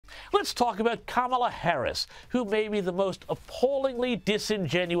Let's talk about Kamala Harris, who may be the most appallingly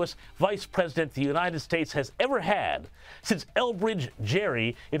disingenuous vice president the United States has ever had since Elbridge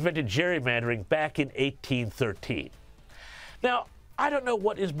Gerry invented gerrymandering back in 1813. Now, I don't know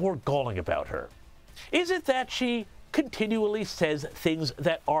what is more galling about her. Is it that she continually says things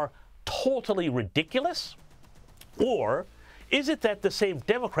that are totally ridiculous? Or is it that the same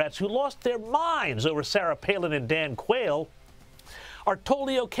Democrats who lost their minds over Sarah Palin and Dan Quayle are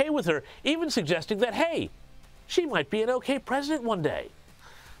totally okay with her, even suggesting that, hey, she might be an okay president one day?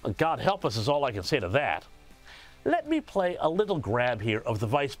 Well, God help us is all I can say to that. Let me play a little grab here of the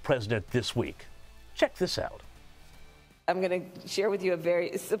vice president this week. Check this out. I'm going to share with you a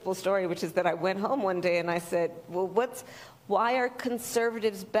very simple story, which is that I went home one day and I said, well, why are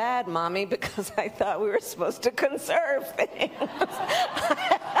conservatives bad, Mommy? Because I thought we were supposed to conserve things.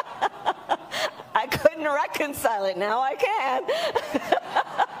 I couldn't reconcile it. Now I can.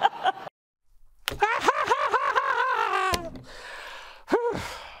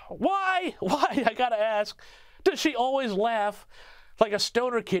 Why, I gotta ask, does she always laugh like a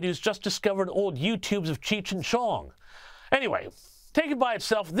stoner kid who's just discovered old YouTubes of Cheech and Chong? Anyway, taken by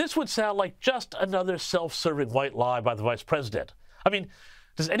itself, this would sound like just another self-serving white lie by the vice president. I mean,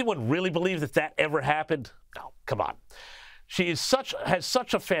 does anyone really believe that that ever happened? No, come on. She has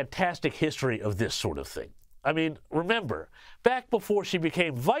such a fantastic history of this sort of thing. I mean, remember, back before she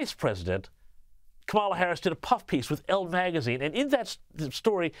became vice president, Kamala Harris did a puff piece with Elle magazine, and in that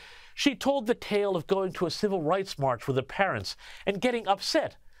story, she told the tale of going to a civil rights march with her parents and getting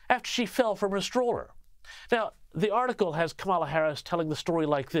upset after she fell from her stroller. Now, the article has Kamala Harris telling the story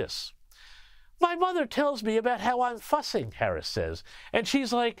like this. My mother tells me about how I'm fussing, Harris says, and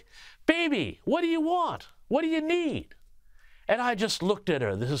she's like, baby, what do you want? What do you need? And I just looked at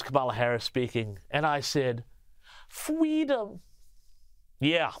her, this is Kamala Harris speaking, and I said, freedom.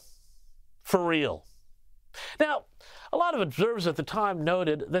 Yeah, for real. Now, a lot of observers at the time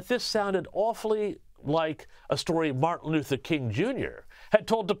noted that this sounded awfully like a story Martin Luther King Jr. had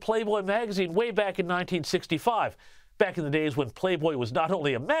told to Playboy magazine way back in 1965, back in the days when Playboy was not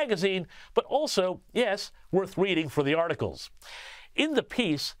only a magazine, but also, yes, worth reading for the articles. In the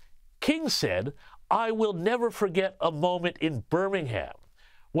piece, King said, I will never forget a moment in Birmingham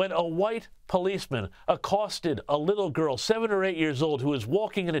when a white policeman accosted a little girl, 7 or 8 years old, who was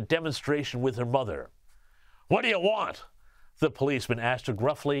walking in a demonstration with her mother. What do you want? The policeman asked her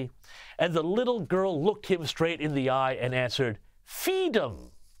gruffly, and the little girl looked him straight in the eye and answered, feed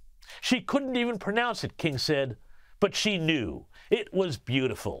 'em. She couldn't even pronounce it, King said, but she knew. It was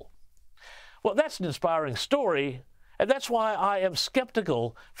beautiful. Well, that's an inspiring story, and that's why I am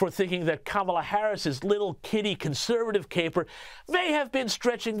skeptical for thinking that Kamala Harris's little kiddie conservative caper may have been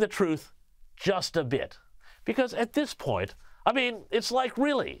stretching the truth just a bit. Because at this point, I mean, it's like,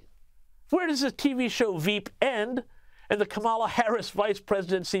 really, where does the TV show Veep end and the Kamala Harris Vice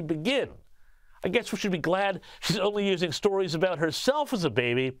Presidency begin? I guess we should be glad she's only using stories about herself as a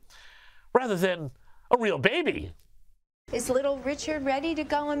baby rather than a real baby. Is little Richard ready to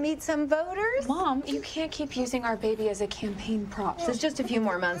go and meet some voters? Mom, you can't keep using our baby as a campaign prop. There's just a few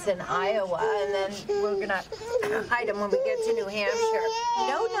more months in Iowa, and then we're gonna hide him when we get to New Hampshire.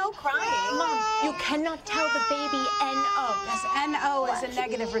 No crying. Mom, you cannot tell the baby N-O. Yes, N-O is a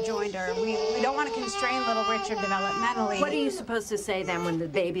negative rejoinder. We don't want to constrain little Richard developmentally. What are you supposed to say then when the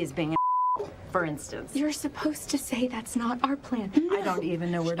baby is being for instance? You're supposed to say that's not our plan. I don't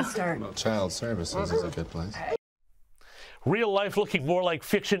even know where to start. Well, child services is a good place. Real life looking more like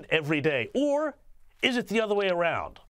fiction every day. Or is it the other way around?